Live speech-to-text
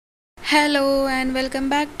Hello and welcome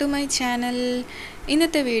back to my channel.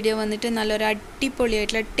 ഇന്നത്തെ video വന്നിട്ട് നല്ലൊരു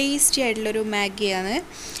അടിപൊളിയായിട്ടുള്ള ടേസ്റ്റി ആയിട്ടുള്ളൊരു മാഗിയാണ്.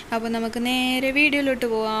 അപ്പോൾ നമുക്ക് നേരെ വീഡിയോയിലോട്ട്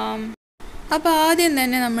പോവാം. അപ്പോൾ ആദ്യം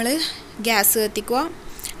തന്നെ നമ്മൾ ഗ്യാസ് കത്തിക്കുക,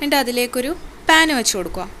 എന്നിട്ട് അതിലേക്കൊരു പാൻ വെച്ച്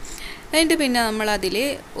കൊടുക്കുക. എന്നിട്ട് പിന്നെ നമ്മളതിൽ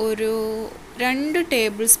ഒരു 2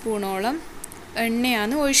 ടേബിൾ സ്പൂണോളം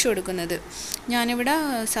എണ്ണയാണ് ഒഴിച്ചു കൊടുക്കുന്നത്. ഞാനിവിടെ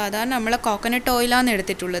സാധാരണ നമ്മളെ കോക്കനട്ട് ഓയിലാണ്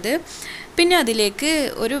എടുത്തിട്ടുള്ളത്. പിന്നെ അതിലേക്ക്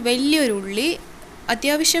ഒരു വലിയൊരു ഉള്ളി,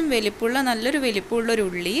 അത്യാവശ്യം വലിപ്പമുള്ള നല്ലൊരു വലിപ്പമുള്ളൊരു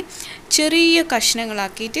ഉള്ളി ചെറിയ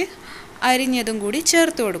കഷ്ണങ്ങളാക്കിയിട്ട് അരിഞ്ഞതും കൂടി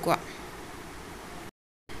ചേർത്ത് കൊടുക്കുക.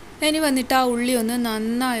 ഇനി വന്നിട്ട് ആ ഉള്ളി ഒന്ന്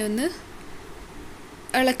നന്നായി ഒന്ന്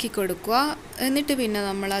ഇളക്കി കൊടുക്കുക. എന്നിട്ട് പിന്നെ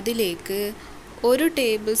നമ്മൾ അതിലേക്ക് 1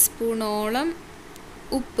 ടേബിൾ സ്പൂണോളം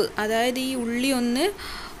ഉപ്പ്, അതായത് ഈ ഉള്ളി ഒന്ന്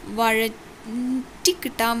വഴറ്റി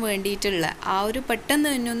കിട്ടാൻ വേണ്ടിയിട്ടുള്ള ആ ഒരു പെട്ടെന്ന്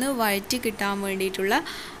തന്നെ ഒന്ന് വഴറ്റി കിട്ടാൻ വേണ്ടിയിട്ടുള്ള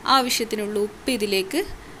ആവശ്യത്തിനുള്ള ഉപ്പ് ഇതിലേക്ക്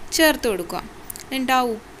ചേർത്ത് കൊടുക്കുക. എന്നിട്ട് ആ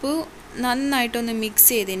ഉപ്പ് നന്നായിട്ടൊന്ന് മിക്സ്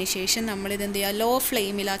ചെയ്തതിന് ശേഷം നമ്മളിതെന്ത് ചെയ്യുക, ലോ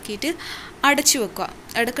ഫ്ലെയിമിലാക്കിയിട്ട് അടച്ചു വെക്കുക.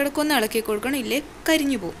 ഇടയ്ക്കിടയ്ക്കൊന്ന് ഇളക്കി കൊടുക്കണം, ഇല്ലേ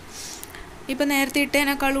കരിഞ്ഞു പോകും. ഇപ്പം നേരത്തെ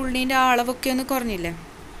ഇട്ടതിനേക്കാൾ ഉള്ളീൻ്റെ ആ അളവൊക്കെ ഒന്ന് കുറഞ്ഞില്ലേ.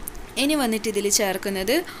 ഇനി വന്നിട്ട് ഇതിൽ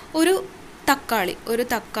ചേർക്കുന്നത് ഒരു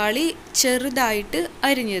തക്കാളി ചെറുതായിട്ട്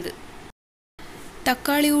അരിഞ്ഞത്.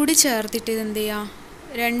 തക്കാളി കൂടി ചേർത്തിട്ട് ഇതെന്ത് ചെയ്യുക,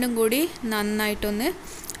 രണ്ടും കൂടി നന്നായിട്ടൊന്ന്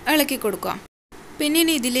ഇളക്കി കൊടുക്കുക. പിന്നെ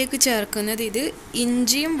ഇനി ഇതിലേക്ക് ചേർക്കുന്നത് ഇത്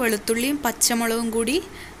ഇഞ്ചിയും വെളുത്തുള്ളിയും പച്ചമുളകും കൂടി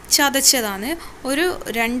ചതച്ചതാണ്. ഒരു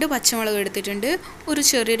 2 പച്ചമുളക് എടുത്തിട്ടുണ്ട്, ഒരു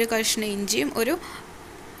ചെറിയൊരു കഷ്ണം ഇഞ്ചിയും ഒരു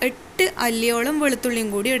 8 അല്ലിയോളം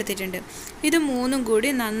വെളുത്തുള്ളിയും കൂടി എടുത്തിട്ടുണ്ട്. ഇത് മൂന്നും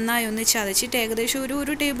കൂടി നന്നായി ഒന്ന് ചതച്ചിട്ട് ഏകദേശം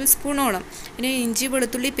ഒരു ടേബിൾ സ്പൂണോളം, ഇനി ഇഞ്ചി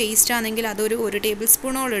വെളുത്തുള്ളി പേസ്റ്റ് ആണെങ്കിൽ അതൊരു 1 ടേബിൾ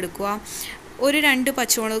സ്പൂണോളം എടുക്കുക. ഒരു 2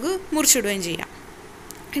 പച്ചമുളക് മുറിച്ചിടുകയും ചെയ്യാം.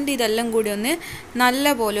 എന്നിട്ട് ഇതെല്ലാം കൂടി ഒന്ന്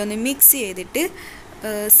നല്ല പോലെ ഒന്ന് മിക്സ് ചെയ്തിട്ട്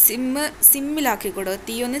സിമ്മിലാക്കി കൊടുക്കുക.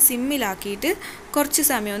 തീ ഒന്ന് സിമ്മിലാക്കിയിട്ട് കുറച്ച്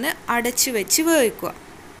സമയം ഒന്ന് അടച്ച് വെച്ച് വേവിക്കുക.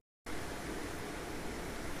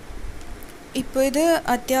 ഇപ്പോൾ ഇത്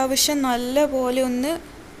അത്യാവശ്യം നല്ല പോലെ ഒന്ന്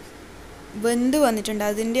വെന്ത് വന്നിട്ടുണ്ട്.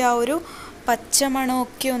 അതിൻ്റെ ആ ഒരു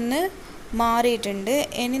പച്ചമണമൊക്കെ ഒന്ന് മാറിയിട്ടുണ്ട്.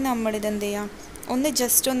 ഇനി നമ്മളിതെന്ത് ചെയ്യാം, ഒന്ന്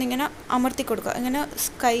ജസ്റ്റ് ഒന്നിങ്ങനെ അമർത്തി കൊടുക്കുക. ഇങ്ങനെ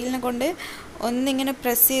കയ്യിനെ കൊണ്ട് ഒന്നിങ്ങനെ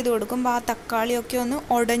പ്രസ് ചെയ്ത് കൊടുക്കുമ്പോൾ ആ തക്കാളിയൊക്കെ ഒന്ന്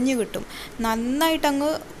ഉടഞ്ഞു കിട്ടും.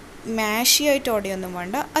 നന്നായിട്ടങ്ങ് മാഷിയായിട്ട് ഉടയൊന്നും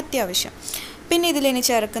വേണ്ട, അത്യാവശ്യം. പിന്നെ ഇതിലിനി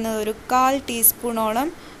ചേർക്കുന്നത് ഒരു 1/4 ടീസ്പൂണോളം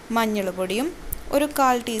മഞ്ഞൾ പൊടിയും ഒരു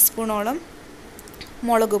 1/4 ടീസ്പൂണോളം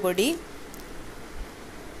മുളക് പൊടി,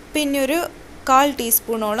 പിന്നെ ഒരു 1/4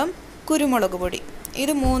 ടീസ്പൂണോളം കുരുമുളക് പൊടി.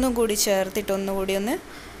 ഇത് മൂന്നും കൂടി ചേർത്തിട്ട് ഒന്നുകൂടി ഒന്ന്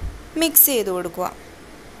മിക്സ് ചെയ്ത് കൊടുക്കുക.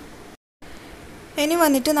 ഇനി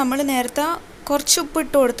വന്നിട്ട് നമ്മൾ നേരത്തെ കുറച്ച്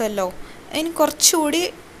ഉപ്പിട്ട് കൊടുത്തല്ലോ, ഇനി കുറച്ചുകൂടി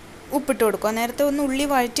ഉപ്പിട്ട് കൊടുക്കുക. നേരത്തെ ഒന്ന് ഉള്ളി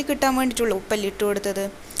വഴറ്റി കിട്ടാൻ വേണ്ടിയിട്ടുള്ള ഉപ്പല്ലേ ഇട്ട് കൊടുത്തത്.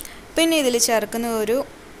 പിന്നെ ഇതിൽ ചേർക്കുന്ന ഒരു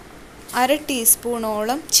 1/2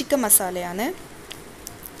 ടീസ്പൂണോളം ചിക്കൻ മസാലയാണ്.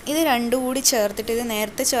 ഇത് രണ്ടും കൂടി ചേർത്തിട്ട്, ഇത്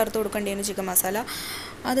നേരത്തെ ചേർത്ത് കൊടുക്കേണ്ടിയിരുന്നു ചിക്കൻ മസാല,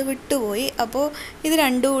 അത് വിട്ടുപോയി. അപ്പോൾ ഇത്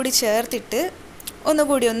രണ്ടും കൂടി ചേർത്തിട്ട്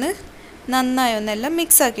ഒന്നുകൂടി ഒന്ന് നന്നായി ഒന്നെല്ലാം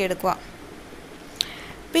മിക്സാക്കി എടുക്കുക.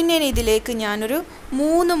 പിന്നെ ഇതിലേക്ക് ഞാനൊരു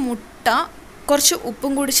 3 മുട്ട കുറച്ച്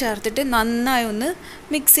ഉപ്പും കൂടി ചേർത്തിട്ട് നന്നായി ഒന്ന്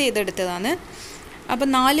മിക്സ് ചെയ്തെടുത്തതാണ്. അപ്പോൾ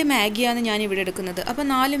 4 മാഗിയാണ് ഞാനിവിടെ എടുക്കുന്നത്. അപ്പോൾ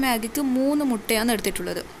 4 മാഗിക്ക് 3 മുട്ടയാണ്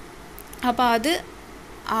എടുത്തിട്ടുള്ളത്. അപ്പോൾ അത്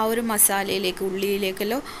ആ ഒരു മസാലയിലേക്ക്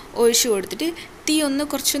ഉള്ളിയിലേക്കെല്ലാം ഒഴിച്ചു കൊടുത്തിട്ട് തീ ഒന്ന്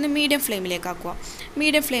കുറച്ചൊന്ന് മീഡിയം ഫ്ലെയിമിലേക്കാക്കുക.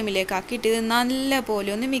 മീഡിയം ഫ്ലെയിമിലേക്കാക്കിയിട്ട് ഇത് നല്ല പോലെ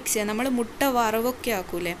ഒന്ന് മിക്സ് ചെയ്യുക. നമ്മൾ മുട്ട വറവൊക്കെ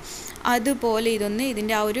ആക്കൂലേ, അതുപോലെ ഇതൊന്ന്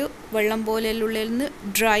ഇതിൻ്റെ ആ ഒരു വെള്ളം പോലെയുള്ള ഒന്ന്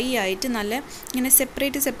ഡ്രൈ ആയിട്ട് നല്ല ഇങ്ങനെ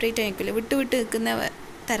സെപ്പറേറ്റ് ആയിക്കില്ലേ, വിട്ട് നിൽക്കുന്ന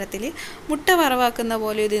തരത്തിൽ മുട്ട വറവാക്കുന്ന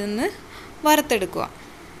പോലെ ഇതിന്ന് വറുത്തെടുക്കുക.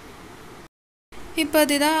 ഇപ്പോൾ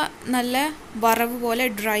അതിതാ നല്ല വറവ് പോലെ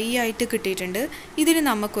ഡ്രൈ ആയിട്ട് കിട്ടിയിട്ടുണ്ട്. ഇതിന്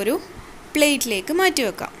നമുക്കൊരു പ്ലേറ്റിലേക്ക് മാറ്റി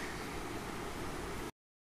വെക്കാം.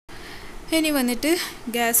 ഇനി വന്നിട്ട്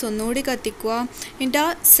ഗ്യാസ് ഒന്നുകൂടി കത്തിക്കുക. എന്നിട്ട് ആ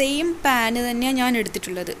സെയിം പാന് തന്നെയാണ് ഞാൻ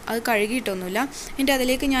എടുത്തിട്ടുള്ളത്, അത് കഴുകിയിട്ടൊന്നുമില്ല. എന്നിട്ട്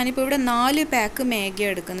അതിലേക്ക് ഞാനിപ്പോൾ ഇവിടെ 4 പാക്ക്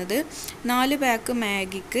മാഗിയാണ് എടുക്കുന്നത്. 4 പാക്ക്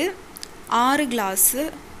മാഗിക്ക് 6 ഗ്ലാസ്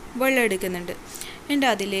വെള്ളം എടുക്കുന്നുണ്ട്. എന്നിട്ട്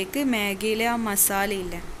അതിലേക്ക് മാഗിയിലെ ആ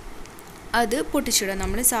മസാലയില്ലേ അത് പൊട്ടിച്ചിടുക.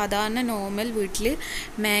 നമ്മൾ സാധാരണ നോർമൽ വീട്ടിൽ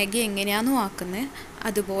മാഗി എങ്ങനെയാണെന്ന് ആക്കുന്നത്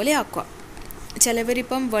അതുപോലെ ആക്കുക.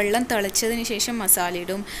 ചിലവരിപ്പം വെള്ളം തിളച്ചതിന് ശേഷം മസാല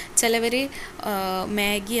ഇടും, ചിലവർ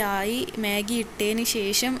മാഗി ഇട്ടതിന്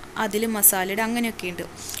ശേഷം അതിൽ മസാല ഇടും, അങ്ങനെയൊക്കെ ഉണ്ട്.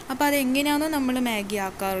 അപ്പോൾ അതെങ്ങനെയാണോ നമ്മൾ മാഗി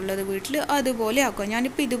ആക്കാറുള്ളത് വീട്ടിൽ അതുപോലെ ആക്കുക.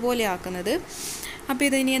 ഞാനിപ്പോൾ ഇതുപോലെ ആക്കുന്നത്. അപ്പോൾ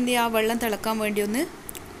ഇതിനി എന്ത് ചെയ്യുക, വെള്ളം തിളക്കാൻ വേണ്ടി ഒന്ന്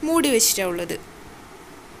മൂടി വെച്ചിട്ടാണ് ഉള്ളത്.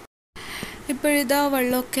 ഇപ്പോഴിതാ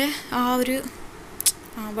വെള്ളമൊക്കെ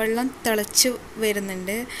വെള്ളം തിളച്ച്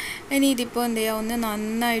വരുന്നുണ്ട്. ഇനി ഇതിപ്പോൾ എന്ത് ചെയ്യുക, ഒന്ന്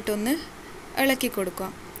നന്നായിട്ടൊന്ന് ഇളക്കി കൊടുക്കുക.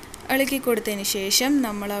 ഇളക്കി കൊടുത്തതിന് ശേഷം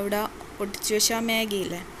നമ്മളവിടെ പൊട്ടിച്ച് വെച്ച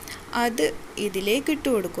മാഗിയില്ലേ അത് ഇതിലേക്ക് ഇട്ട്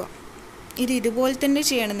കൊടുക്കുക. ഇത് ഇതുപോലെ തന്നെ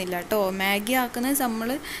ചെയ്യണമെന്നില്ല കേട്ടോ. മാഗി ആക്കുന്നത്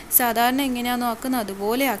നമ്മൾ സാധാരണ എങ്ങനെയാണോ ആക്കുന്നത്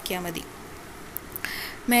അതുപോലെ ആക്കിയാൽ മതി.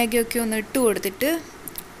 മാഗിയൊക്കെ ഒന്ന് ഇട്ട് കൊടുത്തിട്ട്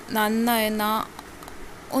നന്നായി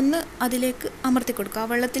ഒന്ന് അതിലേക്ക് അമർത്തി കൊടുക്കുക,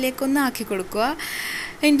 വെള്ളത്തിലേക്കൊന്ന് ആക്കി കൊടുക്കുക.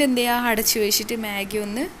 എന്നിട്ട് എന്ത് ചെയ്യുക, അടച്ചു വെച്ചിട്ട് മാഗി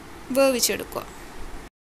ഒന്ന് വേവിച്ചെടുക്കുക.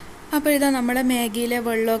 അപ്പോൾ ഇതാ നമ്മുടെ മാഗിയിലെ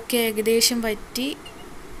വെള്ളമൊക്കെ ഏകദേശം വറ്റി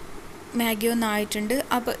മാഗി ഒന്നായിട്ടുണ്ട്.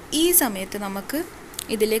 അപ്പോൾ ഈ സമയത്ത് നമുക്ക്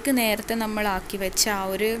ഇതിലേക്ക് നേരത്തെ നമ്മൾ ആക്കി വെച്ച ആ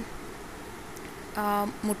ഒരു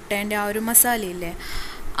മുട്ടേൻ്റെ ആ ഒരു മസാലയില്ലേ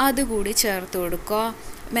അതുകൂടി ചേർത്ത് കൊടുക്കുക.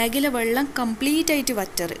 മാഗിയിലെ വെള്ളം കംപ്ലീറ്റ് ആയിട്ട്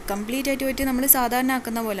വറ്റി നമ്മൾ സാധാരണ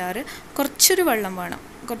ആക്കുന്ന പോലെ കുറച്ചൊരു വെള്ളം വേണം.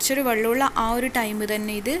 കുറച്ചൊരു വെള്ളമുള്ള ആ ഒരു ടൈം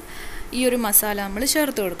തന്നെ ഈ ഒരു മസാല നമ്മൾ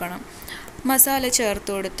ചേർത്ത് കൊടുക്കണം. മസാല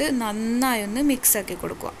ചേർത്ത് കൊടുത്ത് നന്നായി ഒന്ന് മിക്സാക്കി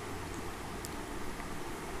കൊടുക്കുക.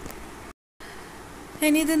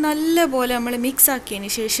 ഇനി ഇത് നല്ലപോലെ നമ്മൾ മിക്സാക്കിയതിന്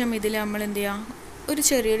ശേഷം ഇതിൽ നമ്മൾ എന്ത് ചെയ്യുക, ഒരു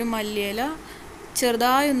ചെറിയൊരു മല്ലിയില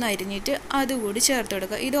ചെറുതായി ഒന്ന് അരിഞ്ഞിട്ട് അതുകൂടി ചേർത്ത്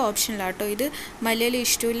കൊടുക്കുക. ഇത് ഓപ്ഷനിലാട്ടോ. ഇത് മല്ലിയില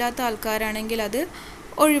ഇഷ്ടമില്ലാത്ത ആൾക്കാരാണെങ്കിൽ അത്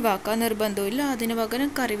ഒഴിവാക്കുക, നിർബന്ധമില്ല. അതിന് പകരം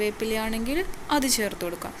കറിവേപ്പിലയാണെങ്കിൽ അത് ചേർത്ത്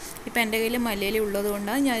കൊടുക്കുക. ഇപ്പം എൻ്റെ കയ്യിൽ മല്ലിയില ഉള്ളത്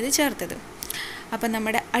കൊണ്ടാണ് ഞാൻ ഇത് ചേർത്തത്. അപ്പം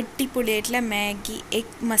നമ്മുടെ അടിപൊളിയായിട്ടുള്ള മാഗി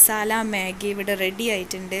എഗ് മസാല മാഗി ഇവിടെ റെഡി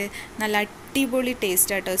ആയിട്ടുണ്ട്. നല്ല അടിപൊളി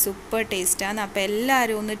ടേസ്റ്റ് ആട്ടോ, സൂപ്പർ ടേസ്റ്റാണ്. അപ്പോൾ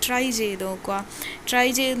എല്ലാവരും ഒന്ന് ട്രൈ ചെയ്ത് നോക്കുക. ട്രൈ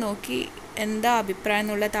ചെയ്ത് നോക്കി എന്താ അഭിപ്രായം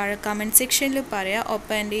എന്നുള്ള താഴെ കമൻറ്റ് സെക്ഷനിൽ പറയാം.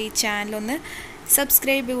 ഒപ്പം എൻ്റെ ഈ ചാനലൊന്ന്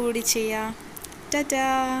സബ്സ്ക്രൈബ് കൂടി ചെയ്യുക. ടാറ്റാ.